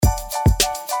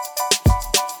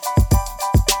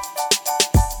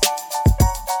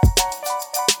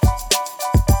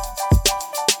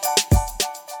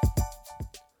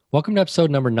Welcome to episode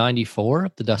number 94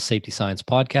 of the Dust Safety Science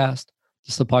Podcast. This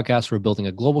is the podcast where we're building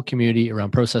a global community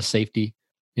around process safety,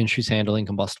 industries handling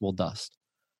combustible dust.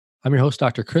 I'm your host,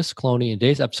 Dr. Chris Cloney. In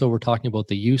today's episode, we're talking about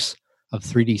the use of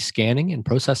 3D scanning in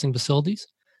processing facilities.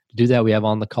 To do that, we have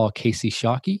on the call Casey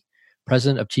Shockey,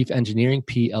 President of Chief Engineering,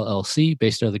 PLLC,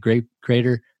 based out of the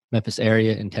greater Memphis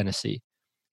area in Tennessee.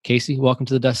 Casey, welcome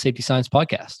to the Dust Safety Science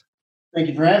Podcast. Thank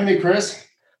you for having me, Chris.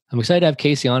 I'm excited to have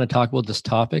Casey on to talk about this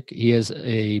topic. He has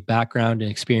a background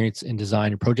and experience in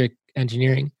design and project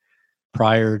engineering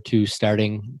prior to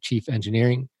starting Chief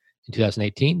Engineering in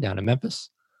 2018 down in Memphis.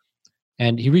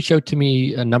 And he reached out to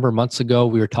me a number of months ago.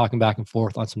 We were talking back and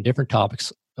forth on some different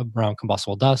topics around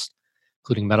combustible dust,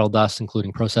 including metal dust,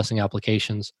 including processing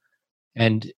applications.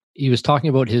 And he was talking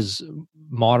about his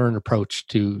modern approach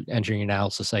to engineering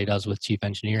analysis that he does with Chief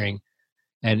Engineering.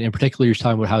 And in particular, he was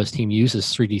talking about how his team uses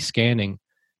 3D scanning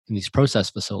in these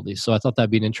process facilities. So I thought that'd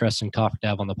be an interesting topic to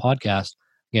have on the podcast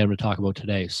again to talk about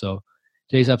today. So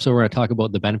today's episode, we're going to talk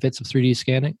about the benefits of 3D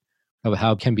scanning, about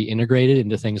how it can be integrated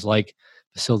into things like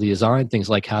facility design, things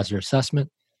like hazard assessment,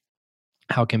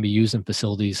 how it can be used in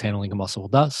facilities handling combustible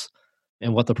dust,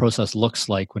 and what the process looks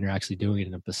like when you're actually doing it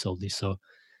in a facility. So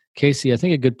Casey, I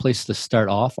think a good place to start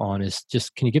off on is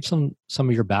just, can you give some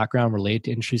of your background related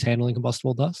to industries handling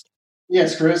combustible dust?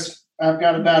 Yes, Chris. I've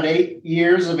got about 8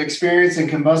 years of experience in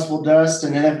combustible dust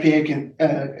and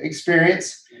NFPA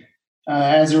experience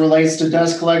as it relates to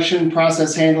dust collection,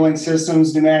 process handling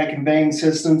systems, pneumatic conveying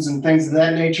systems, and things of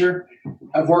that nature.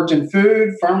 I've worked in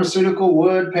food, pharmaceutical,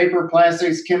 wood, paper,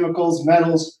 plastics, chemicals,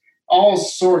 metals, all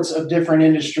sorts of different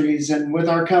industries. And with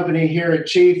our company here at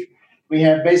Chief, we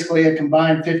have basically a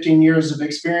combined 15 years of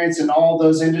experience in all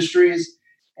those industries.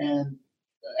 And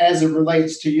as it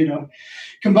relates to,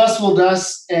 combustible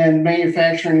dust and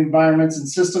manufacturing environments and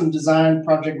system design,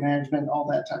 project management, all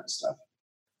that type of stuff.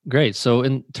 Great. So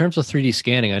in terms of 3D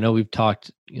scanning, I know we've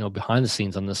talked, behind the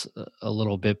scenes on this a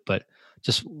little bit, but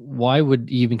just why would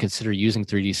you even consider using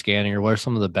 3D scanning, or what are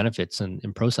some of the benefits in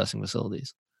processing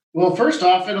facilities? Well, first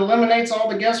off, it eliminates all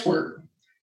the guesswork.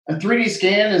 A 3D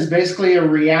scan is basically a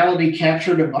reality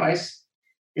capture device.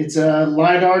 It's a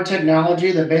LiDAR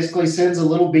technology that basically sends a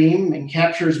little beam and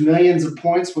captures millions of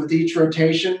points with each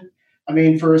rotation. I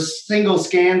mean, for a single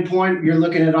scan point, you're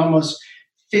looking at almost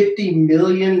 50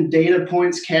 million data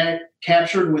points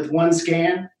captured with one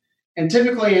scan. And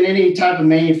typically in any type of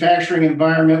manufacturing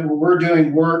environment where we're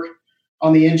doing work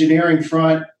on the engineering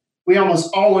front, we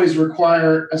almost always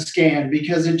require a scan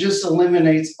because it just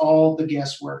eliminates all the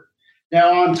guesswork.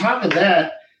 Now, on top of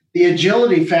that, the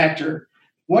agility factor.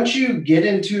 Once you get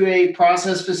into a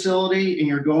process facility and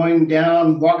you're going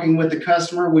down, walking with the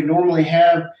customer, we normally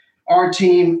have our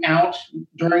team out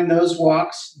during those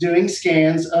walks doing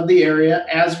scans of the area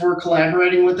as we're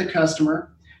collaborating with the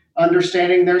customer,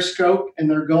 understanding their scope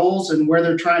and their goals and where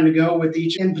they're trying to go with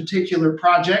each in particular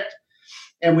project.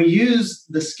 And we use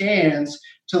the scans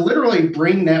to literally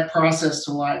bring that process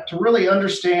to life, to really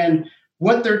understand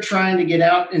what they're trying to get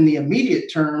out in the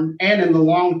immediate term and in the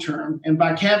long term. And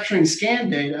by capturing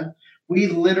scan data, we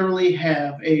literally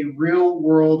have a real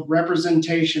world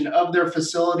representation of their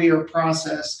facility or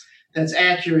process that's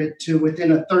accurate to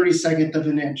within a 32nd of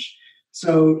an inch.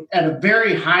 So at a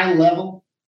very high level,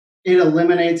 it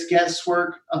eliminates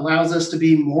guesswork, allows us to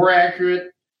be more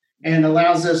accurate, and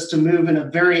allows us to move in a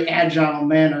very agile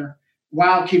manner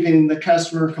while keeping the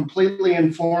customer completely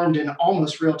informed in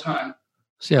almost real time.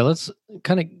 So yeah, let's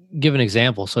kind of give an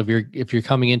example. So if you're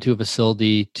coming into a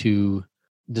facility to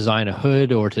design a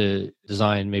hood or to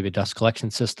design maybe a dust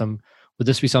collection system, would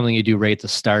this be something you do right at the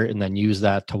start and then use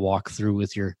that to walk through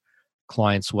with your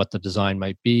clients what the design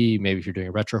might be? Maybe if you're doing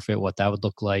a retrofit, what that would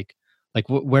look like. Like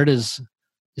is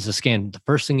the scan the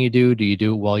first thing you do? Do you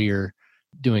do it while you're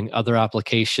doing other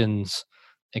applications?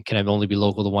 And can it only be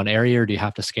local to one area, or do you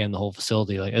have to scan the whole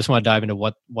facility? Like, I just want to dive into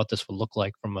what this would look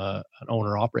like from an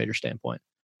owner-operator standpoint.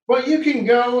 Well, you can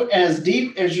go as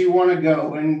deep as you want to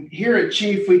go. And here at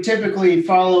Chief, we typically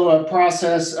follow a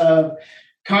process of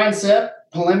concept,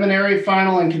 preliminary,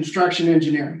 final, and construction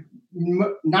engineering.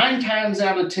 9 times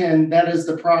out of 10, that is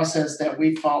the process that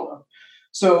we follow.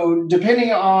 So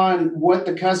depending on what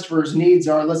the customer's needs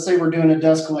are, let's say we're doing a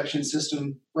dust collection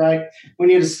system, right? We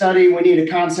need a study, we need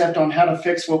a concept on how to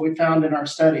fix what we found in our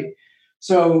study.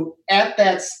 So at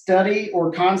that study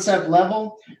or concept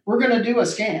level, we're going to do a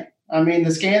scan. I mean,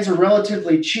 the scans are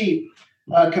relatively cheap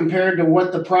compared to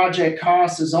what the project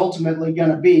cost is ultimately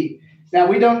going to be. Now,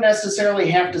 we don't necessarily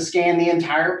have to scan the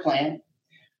entire plant.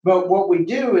 But what we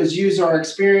do is use our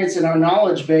experience and our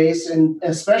knowledge base, and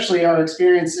especially our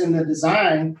experience in the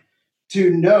design,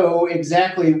 to know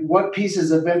exactly what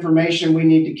pieces of information we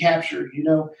need to capture.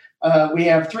 We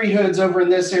have 3 hoods over in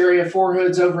this area, 4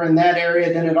 hoods over in that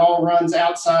area, then it all runs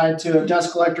outside to a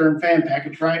dust collector and fan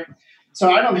package, right? So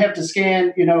I don't have to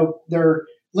scan, their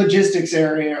logistics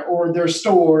area or their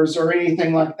stores or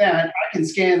anything like that. I can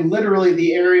scan literally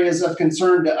the areas of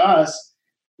concern to us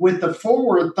with the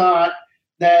forward thought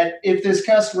that if this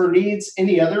customer needs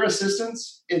any other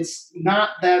assistance, it's not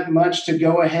that much to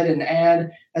go ahead and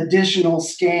add additional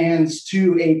scans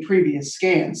to a previous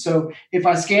scan. So if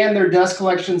I scan their dust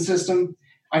collection system,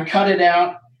 I cut it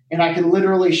out and I can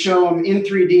literally show them in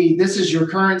 3D, this is your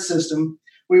current system.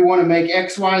 We want to make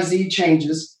XYZ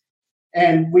changes,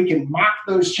 and we can mock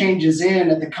those changes in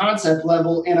at the concept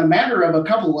level in a matter of a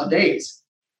couple of days.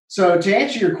 So to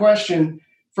answer your question,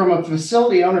 from a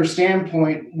facility owner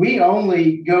standpoint, we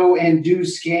only go and do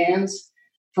scans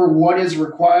for what is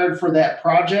required for that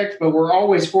project, but we're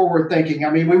always forward thinking. I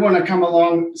mean, we want to come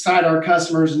alongside our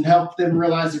customers and help them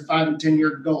realize their 5 and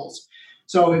 10-year goals.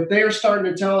 So if they're starting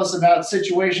to tell us about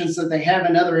situations that they have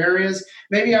in other areas,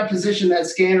 maybe I position that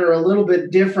scanner a little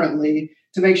bit differently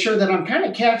to make sure that I'm kind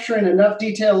of capturing enough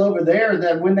detail over there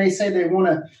that when they say they want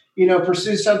to,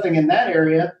 pursue something in that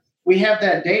area, we have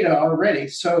that data already.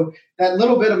 So that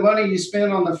little bit of money you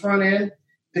spend on the front end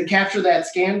to capture that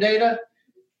scan data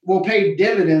will pay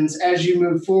dividends as you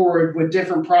move forward with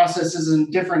different processes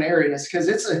in different areas. Because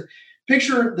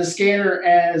picture the scanner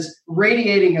as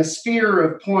radiating a sphere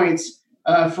of points.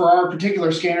 For our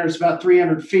particular scanner, it's about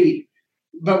 300 feet,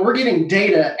 but we're getting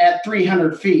data at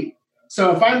 300 feet.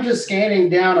 So if I'm just scanning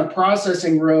down a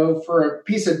processing row for a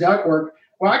piece of ductwork,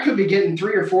 well, I could be getting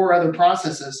 3 or 4 other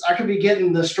processes. I could be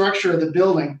getting the structure of the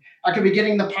building. I could be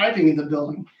getting the piping of the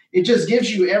building. It just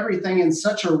gives you everything in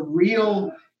such a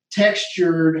real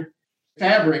textured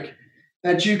fabric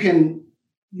that you can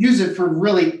use it for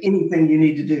really anything you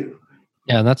need to do.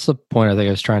 Yeah, and that's the point I think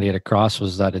I was trying to get across,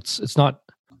 was that it's not,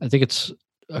 I think it's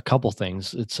a couple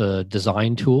things. It's a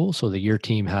design tool so that your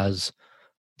team has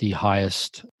the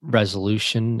highest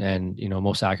resolution and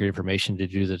most accurate information to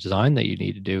do the design that you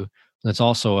need to do. And it's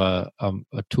also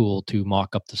a tool to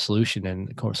mock up the solution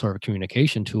and sort of a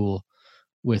communication tool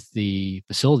with the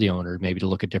facility owner, maybe to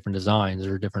look at different designs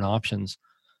or different options.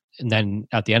 And then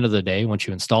at the end of the day, once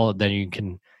you install it, then you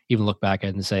can even look back at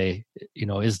it and say,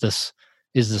 is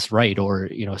this right? Or,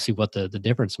 see what the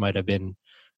difference might have been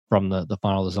from the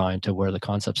final design to where the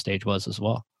concept stage was as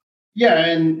well. Yeah,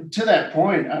 and to that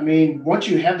point, I mean, once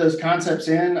you have those concepts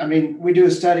in, I mean, we do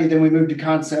a study, then we move to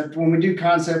concept. When we do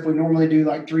concept, we normally do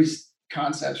like 3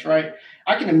 concepts, right?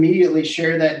 I can immediately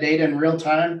share that data in real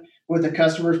time with the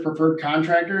customer's preferred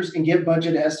contractors and give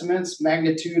budget estimates,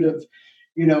 magnitude of,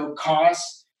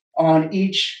 costs on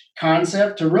each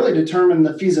concept to really determine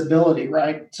the feasibility,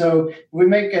 right? So if we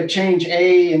make a change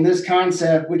A in this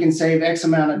concept, we can save X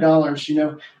amount of dollars.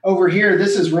 Over here,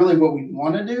 this is really what we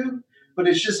want to do, but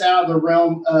it's just out of the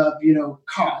realm of,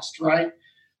 cost, right?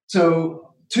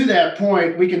 So to that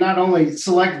point, we can not only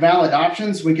select valid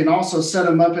options, we can also set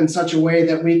them up in such a way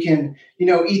that we can,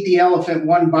 eat the elephant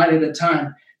one bite at a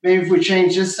time. Maybe if we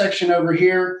change this section over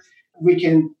here, we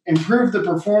can improve the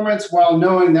performance while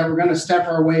knowing that we're going to step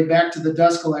our way back to the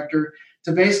dust collector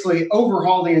to basically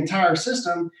overhaul the entire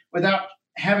system without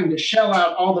having to shell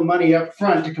out all the money up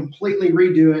front to completely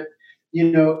redo it,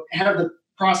 have the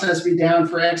process be down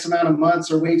for X amount of months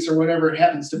or weeks or whatever it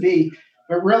happens to be.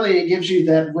 But really, it gives you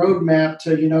that roadmap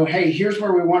to, hey, here's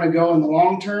where we want to go in the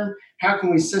long term. How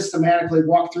can we systematically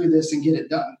walk through this and get it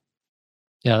done?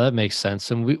 Yeah, that makes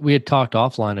sense. And we had talked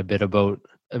offline a bit about,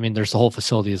 I mean, there's the whole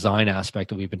facility design aspect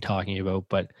that we've been talking about,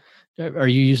 but are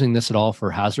you using this at all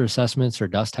for hazard assessments or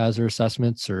dust hazard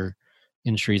assessments or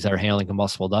industries that are handling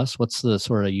combustible dust? What's the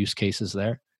sort of use cases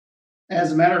there?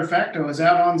 As a matter of fact, I was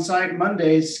out on site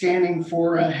Monday scanning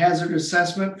for a hazard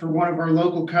assessment for one of our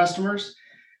local customers.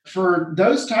 For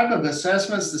those type of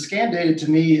assessments, the scan data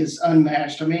to me is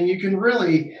unmatched. I mean, you can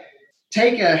really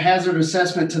take a hazard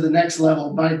assessment to the next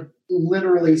level by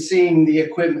literally seeing the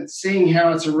equipment, seeing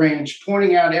how it's arranged,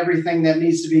 pointing out everything that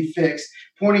needs to be fixed,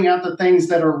 pointing out the things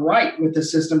that are right with the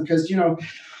system. Because,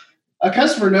 a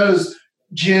customer knows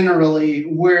generally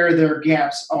where their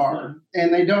gaps are,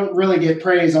 and they don't really get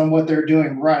praise on what they're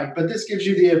doing right. But this gives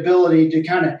you the ability to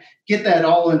kind of get that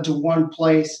all into one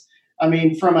place. I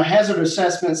mean, from a hazard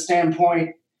assessment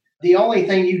standpoint, the only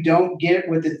thing you don't get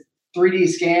with the 3D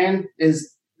scan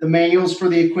is the manuals for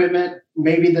the equipment,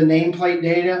 maybe the nameplate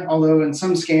data, although in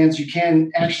some scans you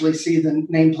can actually see the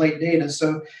nameplate data.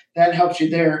 So that helps you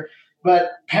there.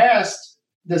 But past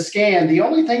the scan, the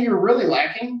only thing you're really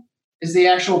lacking is the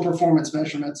actual performance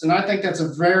measurements. And I think that's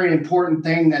a very important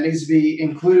thing that needs to be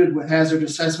included with hazard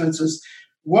assessments is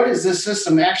what is this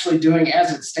system actually doing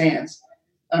as it stands?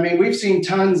 I mean, we've seen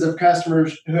tons of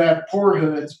customers who have poor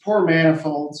hoods, poor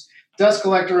manifolds, dust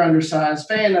collector undersized,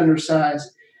 fan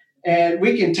undersized, and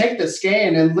we can take the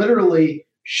scan and literally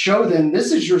show them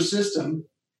this is your system.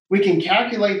 We can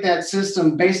calculate that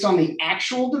system based on the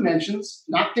actual dimensions,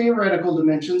 not theoretical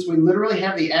dimensions. We literally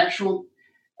have the actual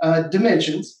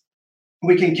dimensions.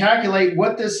 We can calculate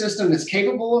what this system is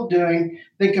capable of doing,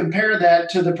 then compare that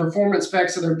to the performance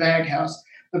specs of their baghouse,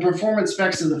 the performance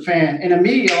specs of the fan, and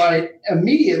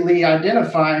immediately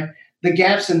identify the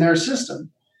gaps in their system.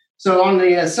 So on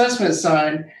the assessment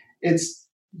side, it's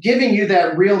giving you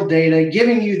that real data,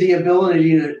 giving you the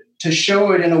ability to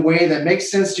show it in a way that makes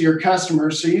sense to your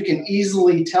customers so you can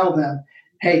easily tell them,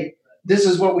 hey, this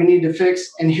is what we need to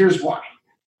fix, and here's why.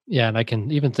 Yeah, and I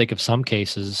can even think of some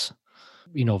cases,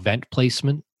 vent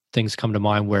placement. Things come to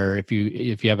mind where if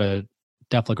you have a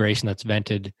deflagration that's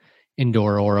vented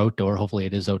indoor or outdoor, hopefully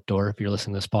it is outdoor if you're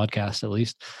listening to this podcast at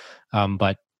least,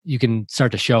 but you can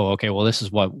start to show, okay, well, this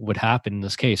is what would happen in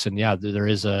this case. And yeah, there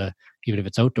is even if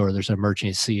it's outdoor, there's an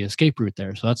emergency escape route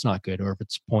there. So that's not good. Or if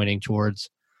it's pointing towards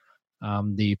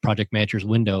the project manager's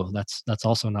window, that's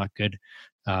also not good.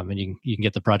 And you can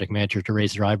get the project manager to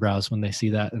raise their eyebrows when they see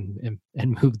that and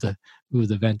move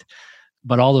the vent.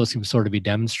 But all those can sort of be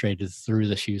demonstrated through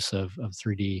this use of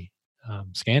 3D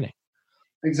scanning.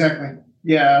 Exactly.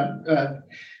 Yeah.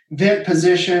 Vent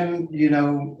position,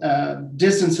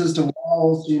 distances to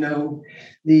walls,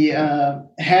 the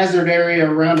hazard area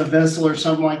around a vessel or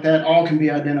something like that, all can be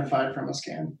identified from a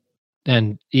scan.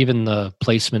 And even the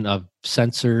placement of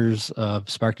sensors, of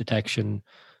spark detection,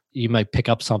 you might pick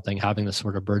up something having this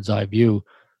sort of bird's eye view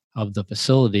of the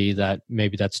facility that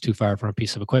maybe that's too far from a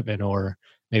piece of equipment, or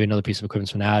maybe another piece of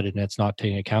equipment's been added and it's not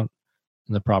taking account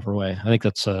in the proper way. I think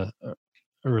that's a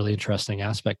really interesting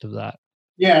aspect of that.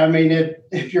 Yeah, I mean,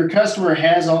 if your customer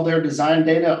has all their design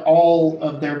data, all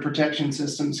of their protection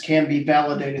systems can be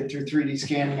validated through 3D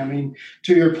scanning. I mean,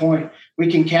 to your point, we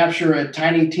can capture a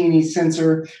tiny, teeny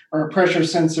sensor or a pressure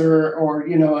sensor or,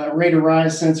 a rate of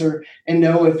rise sensor and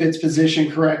know if it's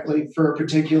positioned correctly for a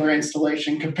particular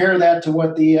installation. Compare that to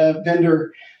what the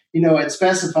vendor, had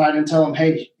specified and tell them,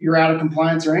 hey, you're out of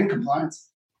compliance or in compliance.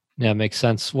 Yeah, makes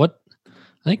sense.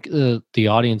 I think the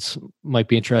audience might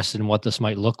be interested in what this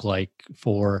might look like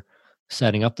for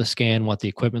setting up the scan, what the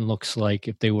equipment looks like.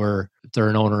 If they're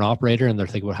an owner and operator and they're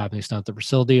thinking about having this done at the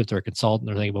facility, if they're a consultant,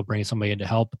 they're thinking about bringing somebody in to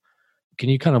help. Can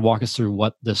you kind of walk us through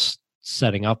what this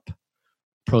setting up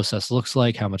process looks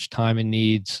like, how much time it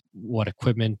needs, what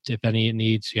equipment, if any, it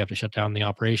needs? You have to shut down the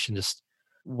operation. Just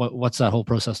what's that whole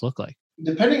process look like?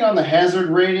 Depending on the hazard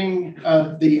rating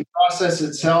of the process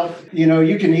itself,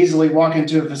 you can easily walk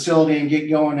into a facility and get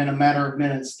going in a matter of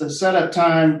minutes. The setup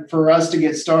time for us to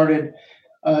get started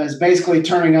is basically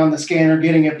turning on the scanner,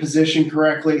 getting it positioned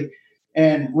correctly,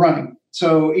 and running.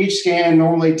 So each scan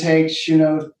normally takes,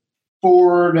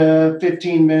 4 to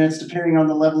 15 minutes, depending on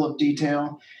the level of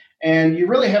detail. And you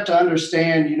really have to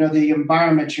understand, the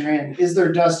environment you're in. Is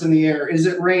there dust in the air? Is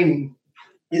it raining?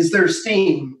 Is there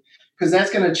steam? Because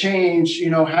that's going to change,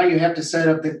 how you have to set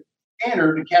up the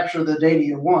scanner to capture the data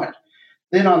you want.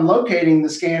 Then on locating the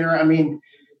scanner, I mean,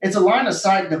 it's a line of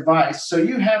sight device. So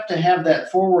you have to have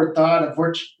that forward thought of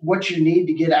what you need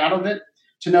to get out of it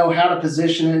to know how to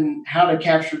position and how to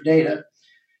capture data.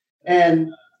 And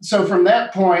so from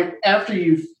that point, after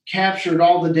you've captured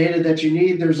all the data that you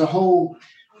need, there's a whole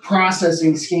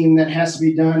processing scheme that has to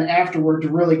be done afterward to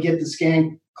really get the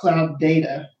scan cloud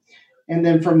data. And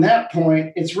then from that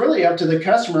point, it's really up to the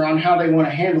customer on how they want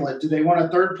to handle it. Do they want a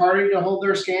third party to hold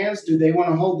their scans? Do they want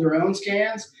to hold their own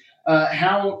scans?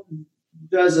 How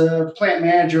does a plant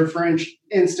manager, for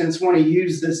instance, want to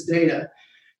use this data?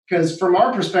 Because from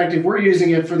our perspective, we're using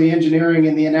it for the engineering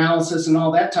and the analysis and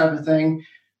all that type of thing.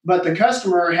 But the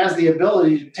customer has the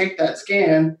ability to take that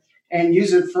scan and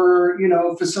use it for,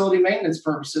 facility maintenance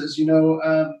purposes,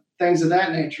 things of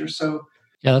that nature. So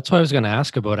yeah, that's what I was going to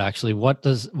ask about actually. What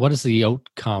is the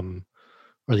outcome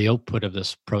or the output of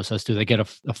this process? Do they get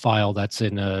a file that's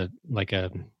in it's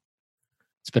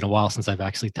been a while since I've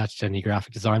actually touched any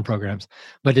graphic design programs,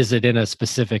 but is it in a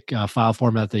specific file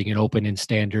format that you can open in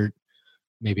standard,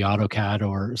 maybe AutoCAD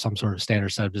or some sort of standard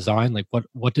set of design? Like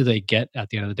what do they get at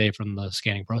the end of the day from the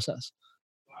scanning process?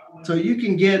 So you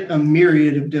can get a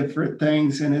myriad of different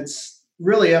things, and it's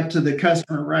really up to the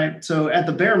customer, right? So at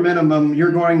the bare minimum,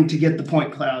 you're going to get the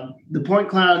point cloud. The point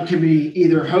cloud can be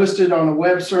either hosted on a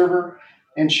web server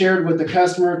and shared with the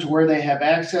customer to where they have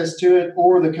access to it,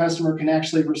 or the customer can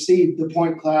actually receive the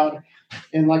point cloud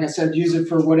and like I said, use it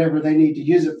for whatever they need to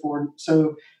use it for.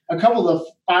 So a couple of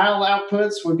file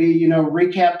outputs would be,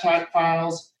 recap type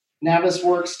files,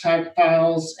 Navisworks type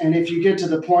files. And if you get to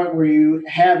the point where you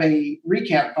have a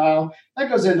recap file, that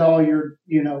goes into all your,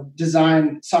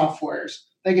 design softwares.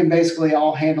 They can basically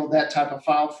all handle that type of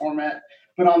file format.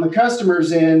 But on the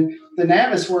customer's end, the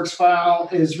Navisworks file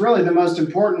is really the most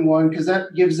important one because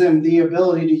that gives them the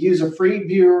ability to use a free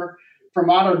viewer from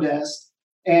Autodesk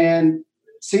and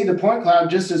see the point cloud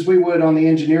just as we would on the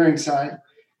engineering side.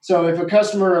 So if a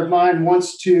customer of mine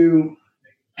wants to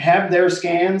have their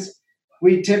scans,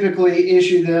 we typically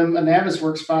issue them a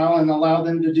Navisworks file and allow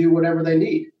them to do whatever they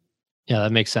need. Yeah,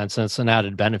 that makes sense. And it's an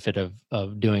added benefit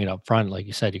of doing it up front. Like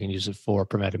you said, you can use it for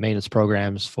preventive maintenance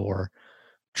programs, for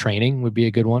training would be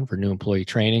a good one for new employee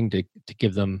training to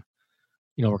give them,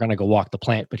 we're going to go walk the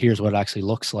plant, but here's what it actually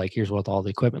looks like. Here's what all the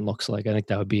equipment looks like. I think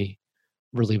that would be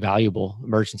really valuable.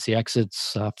 Emergency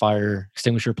exits, fire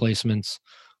extinguisher placements,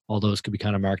 all those could be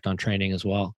kind of marked on training as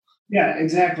well. Yeah,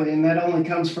 exactly. And that only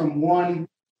comes from one,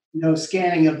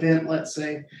 scanning event, let's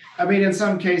say. I mean, in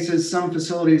some cases, some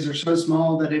facilities are so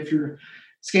small that if you're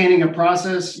scanning a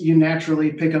process, you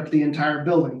naturally pick up the entire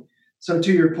building. So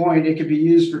to your point, it could be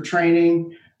used for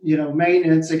training,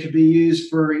 maintenance. It could be used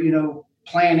for,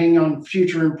 planning on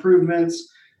future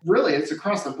improvements. Really, it's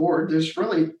across the board.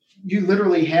 You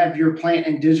literally have your plant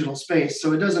in digital space.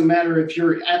 So it doesn't matter if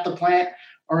you're at the plant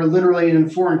or literally in a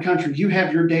foreign country, you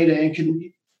have your data and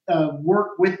can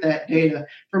work with that data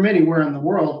from anywhere in the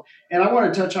world. And I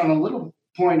want to touch on a little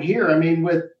point here. I mean,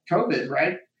 with COVID,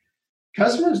 right?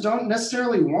 Customers don't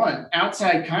necessarily want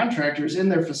outside contractors in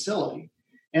their facility.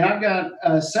 And I've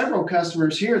got several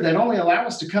customers here that only allow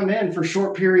us to come in for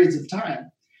short periods of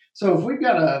time. So if we've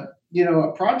got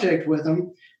a project with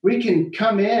them, we can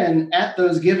come in at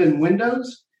those given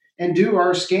windows and do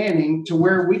our scanning to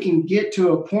where we can get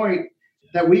to a point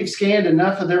that we've scanned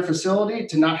enough of their facility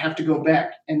to not have to go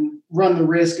back and run the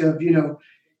risk of,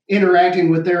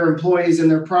 interacting with their employees and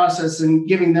their process and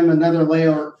giving them another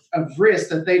layer of risk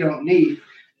that they don't need.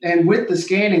 And with the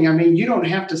scanning, I mean, you don't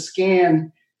have to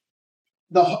scan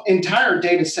the entire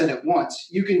data set at once.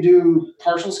 You can do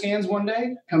partial scans one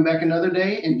day, come back another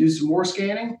day and do some more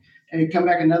scanning, and you come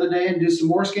back another day and do some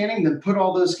more scanning, then put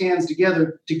all those scans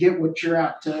together to get what you're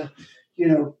out to,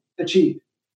 achieve.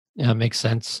 Yeah, it makes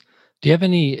sense. Do you have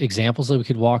any examples that we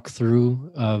could walk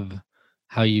through of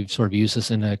how you've sort of used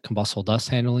this in a combustible dust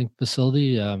handling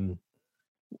facility?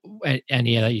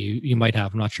 Any that you might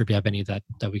have. I'm not sure if you have any that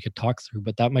we could talk through,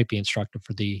 but that might be instructive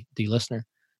for the listener.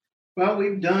 Well,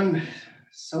 we've done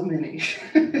so many,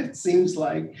 it seems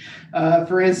like.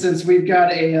 For instance, we've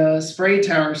got a spray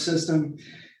tower system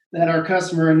that our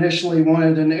customer initially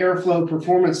wanted an airflow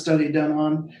performance study done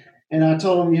on. And I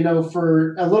told them,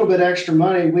 for a little bit extra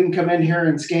money, we can come in here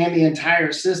and scan the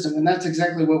entire system. And that's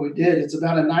exactly what we did. It's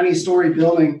about a 90-story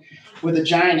building with a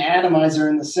giant atomizer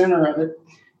in the center of it.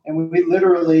 And we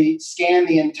literally scanned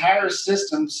the entire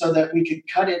system so that we could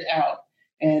cut it out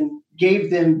and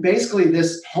gave them basically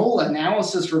this whole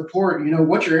analysis report,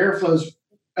 what your airflows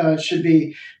should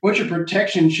be, what your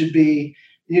protection should be,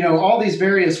 all these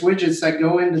various widgets that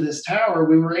go into this tower.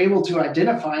 We were able to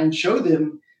identify and show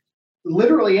them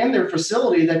literally in their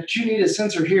facility that you need a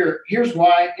sensor here. Here's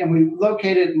why. And we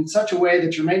locate it in such a way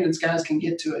that your maintenance guys can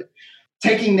get to it.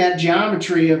 Taking that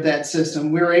geometry of that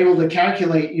system, we were able to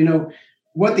calculate,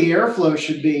 what the airflow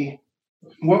should be,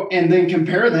 and then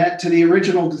compare that to the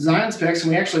original design specs.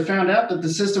 And we actually found out that the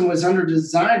system was under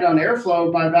designed on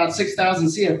airflow by about 6,000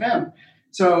 CFM.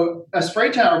 So a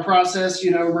spray tower process,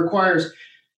 requires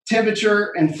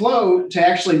temperature and flow to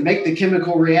actually make the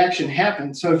chemical reaction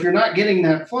happen. So if you're not getting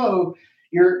that flow,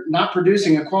 you're not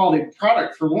producing a quality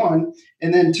product, for one.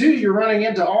 And then two, you're running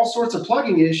into all sorts of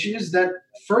plugging issues that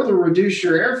further reduce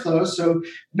your airflow. So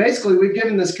basically, we've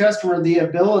given this customer the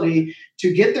ability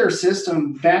to get their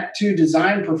system back to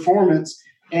design performance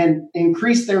and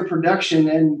increase their production.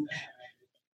 And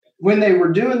when they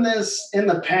were doing this in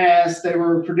the past, they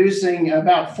were producing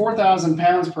about 4,000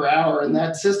 pounds per hour, and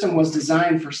that system was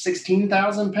designed for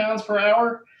 16,000 pounds per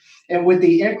hour. And with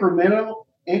the incremental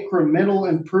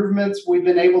improvements we've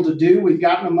been able to do, we've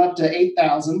gotten them up to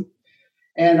 8,000.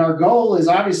 And our goal is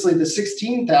obviously the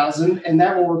 16,000, and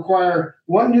that will require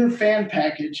one new fan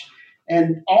package.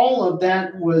 And all of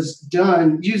that was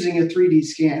done using a 3D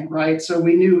scan, right? So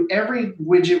we knew every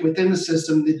widget within the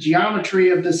system, the geometry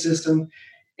of the system.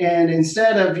 And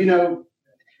instead of,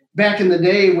 back in the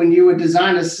day when you would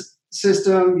design a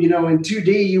system, in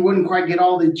 2D, you wouldn't quite get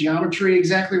all the geometry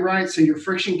exactly right. So your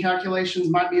friction calculations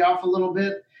might be off a little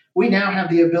bit. We now have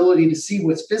the ability to see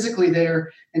what's physically there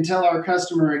and tell our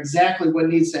customer exactly what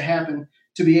needs to happen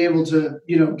to be able to,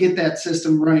 get that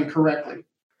system running correctly.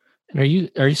 And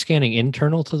are you scanning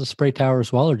internal to the spray tower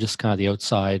as well, or just kind of the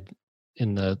outside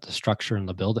in the structure in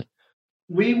the building?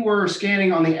 We were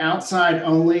scanning on the outside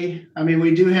only. I mean,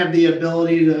 we do have the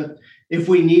ability to, if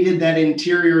we needed that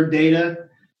interior data,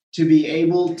 to be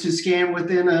able to scan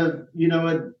within a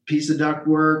piece of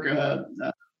ductwork,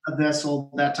 a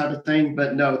vessel, that type of thing.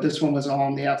 But no, this one was all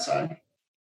on the outside.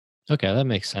 Okay, that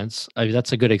makes sense. I mean,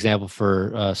 that's a good example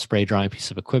for a spray drying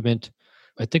piece of equipment.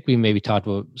 I think we maybe talked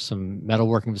about some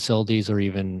metalworking facilities or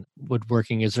even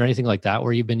woodworking. Is there anything like that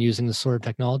where you've been using this sort of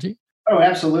technology? Oh,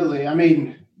 absolutely. I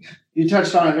mean, you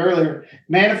touched on it earlier,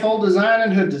 manifold design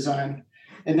and hood design.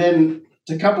 And then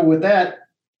to couple with that,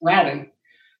 routing.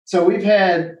 So we've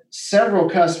had several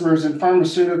customers in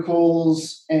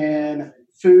pharmaceuticals and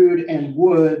food and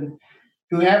wood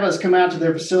who have us come out to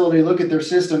their facility, look at their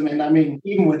system. And I mean,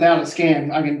 even without a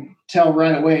scan, I can tell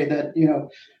right away that, your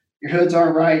hoods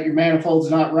aren't right, your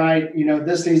manifold's not right,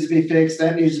 this needs to be fixed,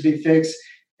 that needs to be fixed.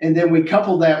 And then we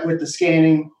couple that with the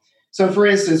scanning. So for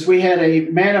instance, we had a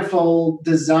manifold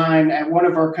design at one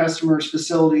of our customers'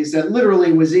 facilities that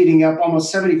literally was eating up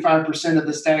almost 75% of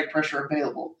the static pressure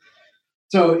available.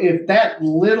 So if that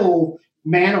little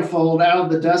manifold out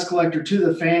of the dust collector to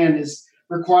the fan is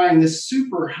requiring this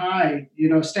super high,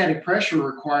 static pressure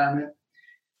requirement,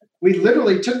 we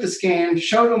literally took the scan,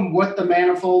 showed them what the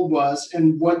manifold was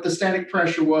and what the static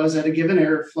pressure was at a given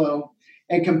airflow,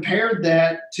 and compared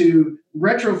that to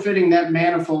retrofitting that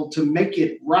manifold to make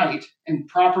it right and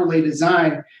properly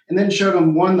designed, and then showed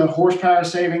them, one, the horsepower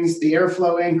savings, the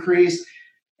airflow increase,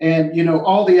 and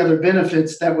all the other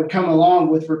benefits that would come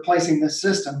along with replacing this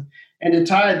system. And to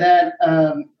tie that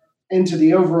into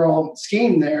the overall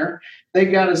scheme there,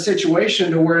 they've got a situation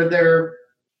to where they're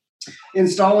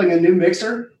installing a new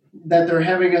mixer that they're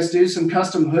having us do some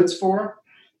custom hoods for.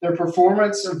 Their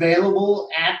performance available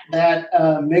at that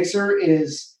mixer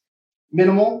is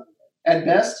minimal at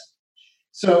best.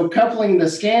 So coupling the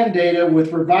scan data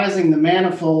with revising the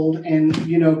manifold and,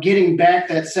 getting back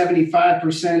that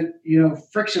 75%,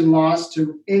 friction loss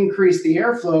to increase the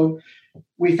airflow,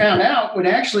 we found out would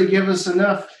actually give us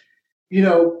enough,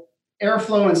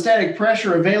 airflow and static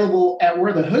pressure available at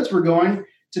where the hoods were going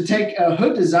to take a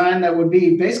hood design that would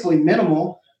be basically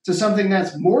minimal to something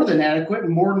that's more than adequate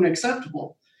and more than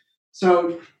acceptable.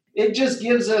 So it just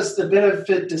gives us the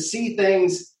benefit to see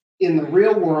things in the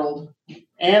real world,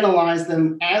 analyze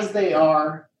them as they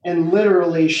are, and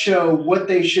literally show what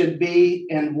they should be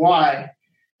and why.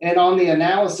 And on the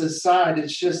analysis side,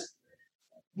 it's just,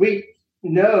 we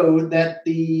know that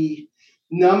the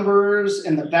numbers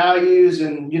and the values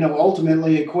and,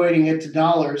 ultimately equating it to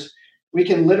dollars, we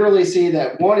can literally see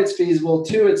that, one, it's feasible,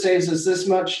 two, it saves us this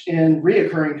much in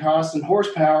reoccurring costs and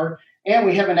horsepower, and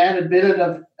we have an added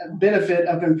benefit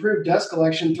of improved dust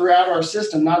collection throughout our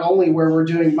system, not only where we're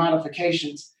doing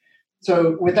modifications.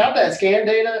 So without that scan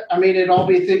data, it'd all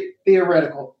be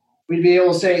theoretical. We'd be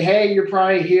able to say, hey, you're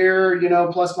probably here,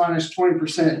 plus minus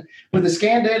 20%. With the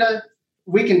scan data,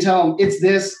 we can tell them it's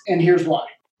this and here's why.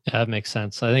 Yeah, that makes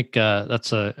sense. I think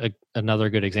that's another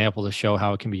good example to show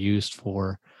how it can be used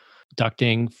for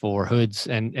ducting, for hoods,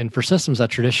 and for systems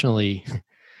that traditionally,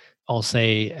 I'll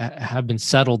say, have been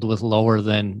settled with lower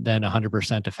than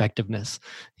 100% effectiveness.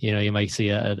 You might see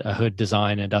a hood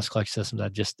design and dust collection system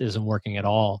that just isn't working at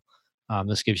all.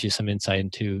 This gives you some insight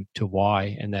into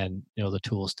why, and then the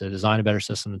tools to design a better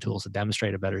system, the tools to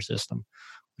demonstrate a better system,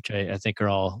 which I think are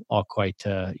all quite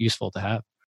useful to have.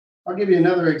 I'll give you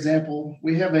another example.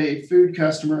 We have a food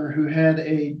customer who had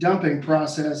a dumping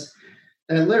process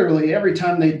that literally every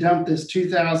time they dumped this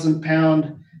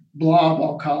 2,000-pound blob,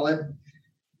 I'll call it,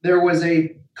 there was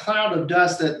a cloud of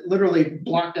dust that literally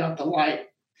blocked out the light.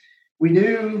 We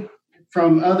knew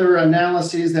from other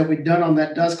analyses that we'd done on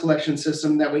that dust collection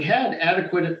system that we had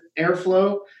adequate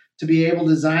airflow to be able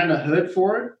to design a hood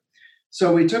for it.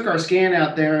 So we took our scan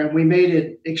out there and we made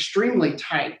it extremely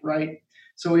tight, right?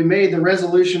 So we made the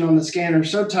resolution on the scanner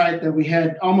so tight that we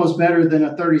had almost better than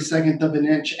a 32nd of an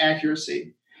inch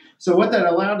accuracy. So what that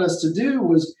allowed us to do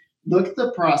was look at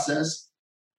the process,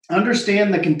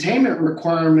 understand the containment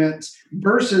requirements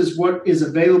versus what is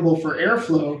available for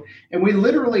airflow. And we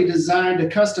literally designed a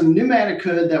custom pneumatic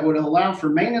hood that would allow for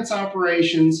maintenance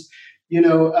operations,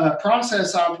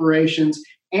 process operations,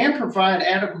 and provide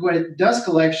adequate dust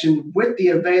collection with the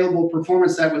available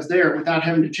performance that was there without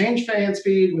having to change fan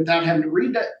speed, without having to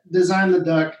redesign the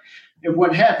duct, and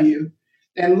what have you.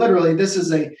 And literally, this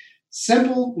is a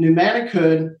simple pneumatic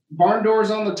hood, barn doors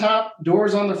on the top,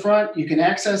 doors on the front. You can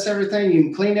access everything. You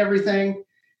can clean everything.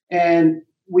 And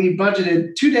we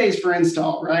budgeted 2 days for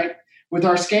install, right? With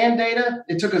our scan data,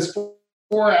 it took us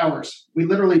 4 hours. We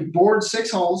literally bored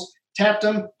 6 holes, tapped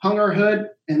them, hung our hood,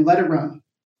 and let it run.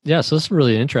 Yeah, so this is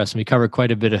really interesting. We covered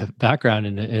quite a bit of background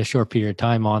in a short period of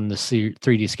time on the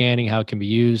 3D scanning, how it can be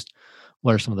used,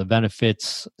 what are some of the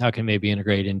benefits, how can it maybe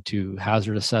integrate into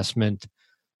hazard assessment,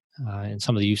 and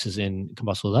some of the uses in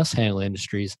combustible dust handling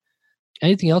industries.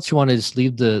 Anything else you want to just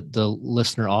leave the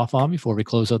listener off on before we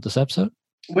close out this episode?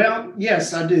 Well,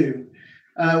 yes, I do.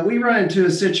 We run into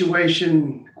a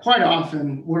situation quite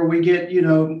often where we get,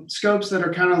 scopes that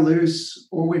are kind of loose,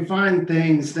 or we find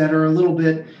things that are a little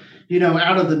bit,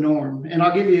 out of the norm. And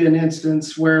I'll give you an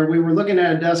instance where we were looking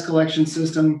at a dust collection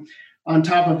system on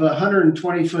top of a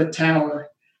 120-foot tower.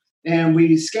 And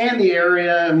we scanned the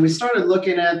area and we started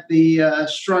looking at the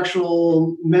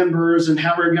structural members and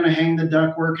how we're going to hang the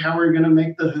ductwork, how we're going to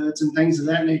make the hoods and things of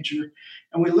that nature.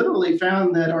 And we literally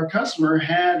found that our customer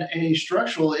had a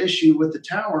structural issue with the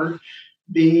tower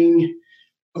being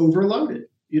overloaded.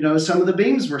 Some of the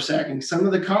beams were sagging, some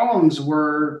of the columns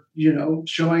were,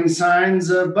 showing signs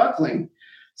of buckling.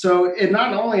 So it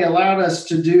not only allowed us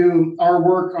to do our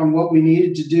work on what we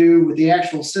needed to do with the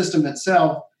actual system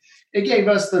itself, it gave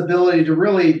us the ability to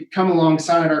really come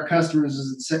alongside our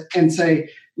customers and say,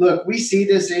 look, we see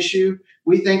this issue.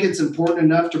 We think it's important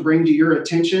enough to bring to your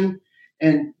attention,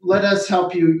 and let us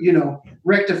help you,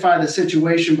 rectify the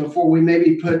situation before we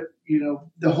maybe put,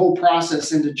 the whole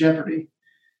process into jeopardy.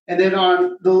 And then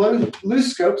on the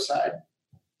loose scope side,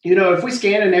 if we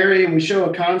scan an area and we show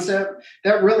a concept,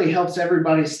 that really helps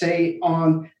everybody stay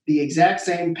on the exact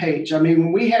same page. I mean,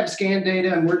 when we have scan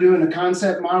data and we're doing a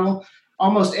concept model,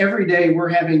 almost every day we're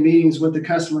having meetings with the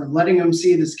customer, letting them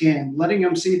see the scan, letting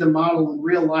them see the model in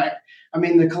real life. I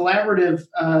mean, the collaborative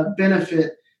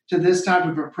benefit to this type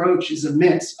of approach is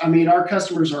immense. I mean, our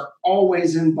customers are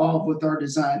always involved with our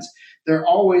designs. They're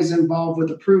always involved with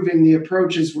approving the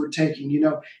approaches we're taking,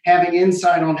 having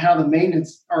insight on how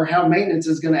maintenance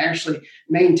is going to actually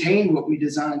maintain what we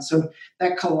design. So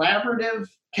that collaborative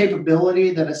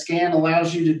capability that a scan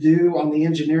allows you to do on the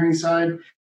engineering side,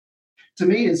 to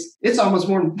me, it's almost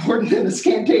more important than the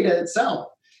scan data itself.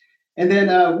 And then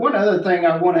one other thing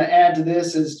I want to add to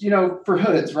this is, for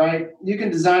hoods, right? You can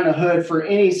design a hood for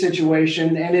any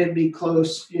situation and it'd be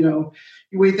close.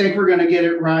 We think we're going to get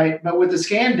it right. But with the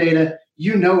scan data,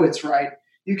 it's right.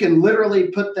 You can literally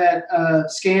put that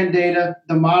scan data,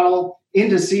 the model,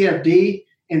 into CFD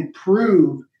and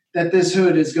prove that this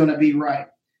hood is going to be right.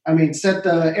 I mean, set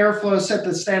the airflow, set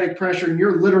the static pressure, and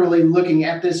you're literally looking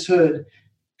at this hood,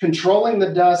 controlling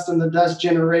the dust and the dust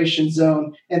generation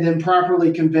zone, and then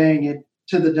properly conveying it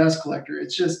to the dust collector.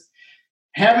 It's just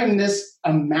having this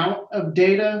amount of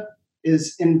data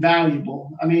is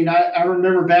invaluable. I mean, I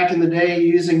remember back in the day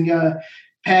using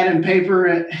pad and paper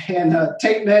and a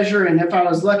tape measure, and if I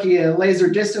was lucky, a laser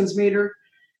distance meter.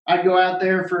 I'd go out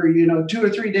there for 2 or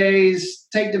 3 days,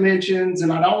 take dimensions,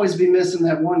 and I'd always be missing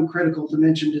that one critical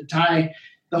dimension to tie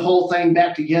the whole thing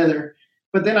back together.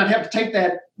 But then I'd have to take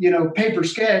that paper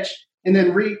sketch and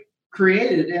then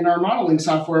recreate it in our modeling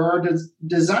software or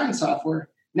design software.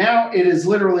 Now it is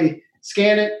literally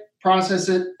scan it, process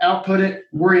it, output it,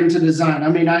 we're into design. I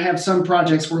mean, I have some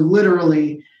projects where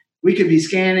literally we could be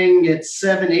scanning at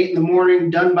 7, 8 in the morning,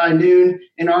 done by noon,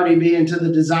 and already be into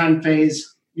the design phase,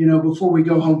 before we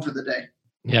go home for the day.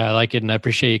 Yeah, I like it. And I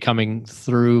appreciate you coming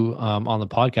through on the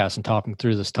podcast and talking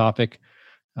through this topic.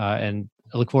 And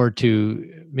I look forward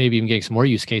to maybe even getting some more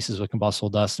use cases with combustible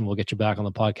dust, and we'll get you back on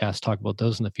the podcast, talk about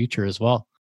those in the future as well.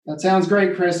 That sounds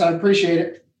great, Chris. I appreciate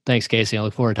it. Thanks, Casey. I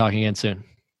look forward to talking again soon.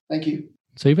 Thank you.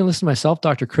 So you've been listening to myself,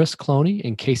 Dr. Chris Cloney,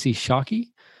 and Casey Shockey,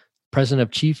 President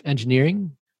of Chief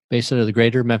Engineering, based out of the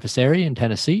greater Memphis area in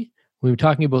Tennessee. We were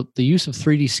talking about the use of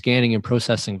 3D scanning in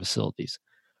processing facilities.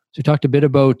 So we talked a bit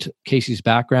about Casey's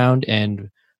background and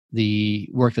the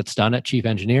work that's done at Chief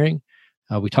Engineering.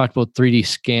 We talked about 3D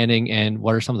scanning and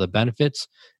what are some of the benefits,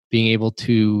 being able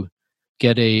to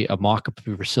get a mock-up of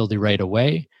your facility right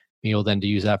away, being able then to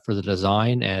use that for the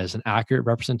design as an accurate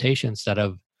representation instead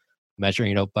of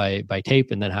measuring it out by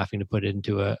tape and then having to put it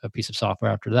into a piece of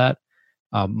software after that.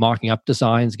 Mocking up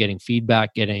designs, getting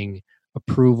feedback, getting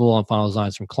approval on final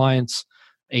designs from clients,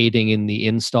 aiding in the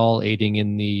install, aiding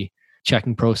in the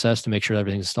checking process to make sure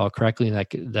everything's installed correctly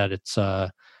and that it's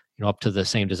up to the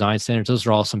same design standards. Those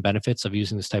are all some benefits of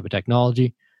using this type of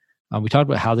technology. We talked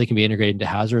about how they can be integrated into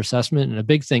hazard assessment, and a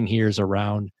big thing here is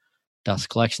around dust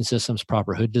collection systems,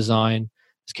 proper hood design.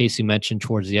 As Casey mentioned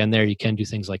towards the end there, you can do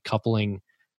things like coupling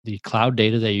the cloud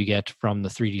data that you get from the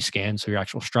 3D scan, so your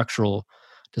actual structural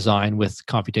design, with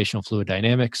computational fluid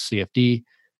dynamics, CFD,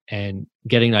 and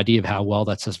getting an idea of how well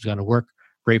that system's going to work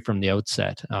right from the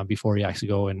outset before you actually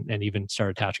go and even start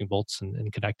attaching bolts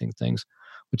and connecting things.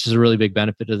 which is a really big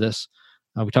benefit of this.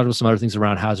 We talked about some other things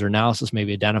around hazard analysis,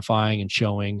 maybe identifying and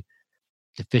showing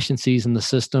deficiencies in the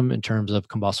system in terms of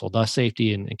combustible dust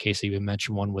safety. And in case I even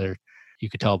mentioned one where you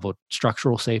could tell about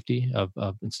structural safety of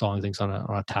installing things on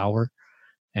a tower,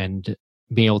 and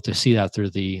being able to see that through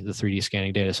the 3D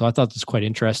scanning data. So I thought this was quite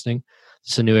interesting.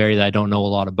 It's a new area that I don't know a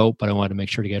lot about, but I wanted to make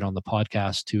sure to get on the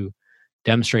podcast to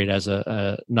demonstrate as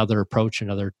another approach,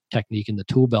 another technique in the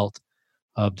tool belt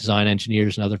of design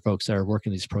engineers and other folks that are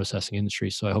working in these processing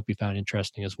industries. So I hope you found it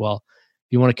interesting as well.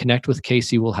 If you want to connect with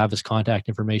Casey, we'll have his contact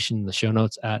information in the show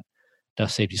notes at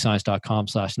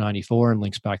dustsafetyscience.com/94, and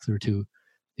links back through to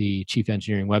the chief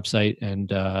engineering website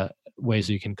and ways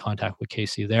that you can contact with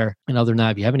Casey there. And other than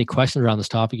that, if you have any questions around this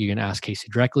topic, you can ask Casey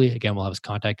directly. Again, we'll have his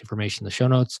contact information in the show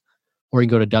notes, or you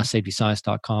can go to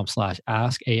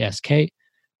dustsafetyscience.com/ask, ASK, and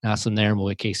ask them there, and we'll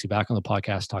get Casey back on the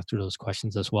podcast, talk through those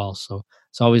questions as well. So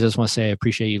as always, I just want to say I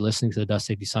appreciate you listening to the Dust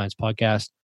Safety Science podcast.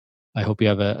 I hope you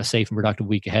have a safe and productive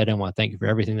week ahead. I want to thank you for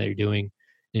everything that you're doing in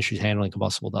industries handling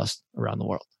combustible dust around the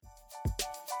world.